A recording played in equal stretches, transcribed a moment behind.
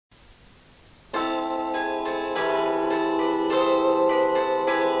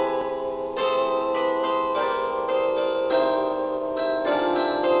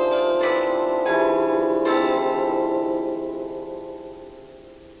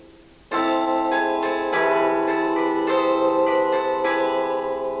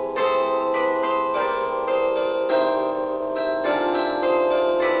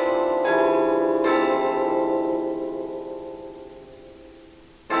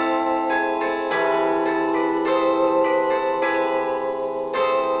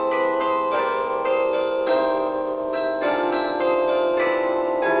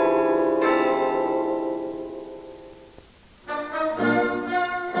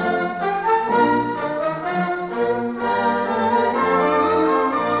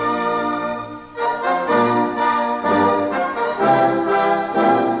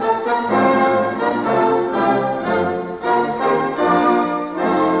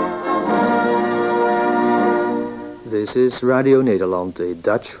This is Radio Nederland, the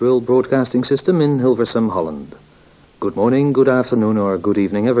Dutch World Broadcasting System in Hilversum, Holland. Good morning, good afternoon or good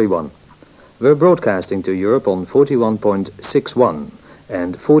evening everyone. We're broadcasting to Europe on 41.61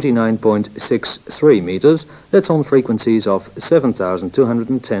 and 49.63 meters. That's on frequencies of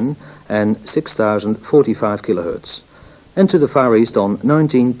 7,210 and 6,045 kilohertz. And to the Far East on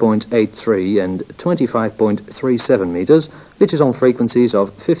 19.83 and 25.37 meters, which is on frequencies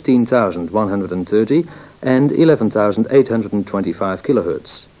of 15,130 and 11,825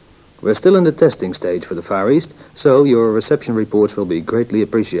 kilohertz. We're still in the testing stage for the Far East, so your reception reports will be greatly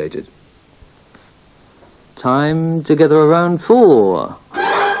appreciated. Time to gather around for...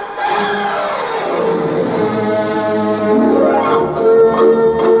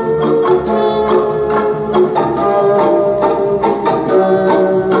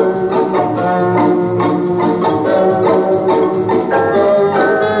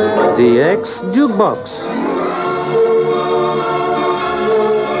 DX Jukebox.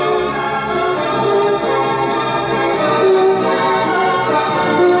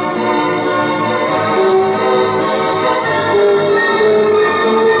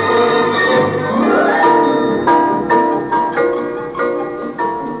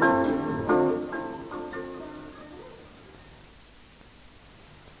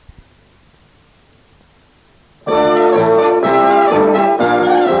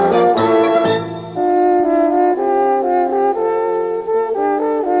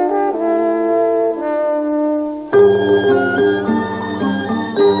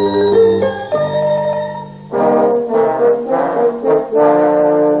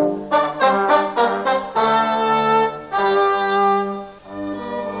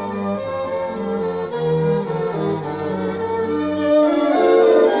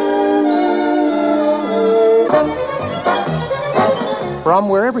 From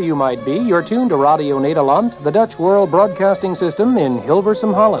wherever you might be, you're tuned to Radio Nederland, the Dutch World Broadcasting System in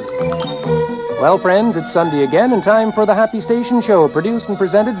Hilversum, Holland. Well, friends, it's Sunday again and time for the Happy Station Show, produced and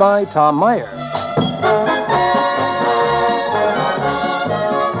presented by Tom Meyer.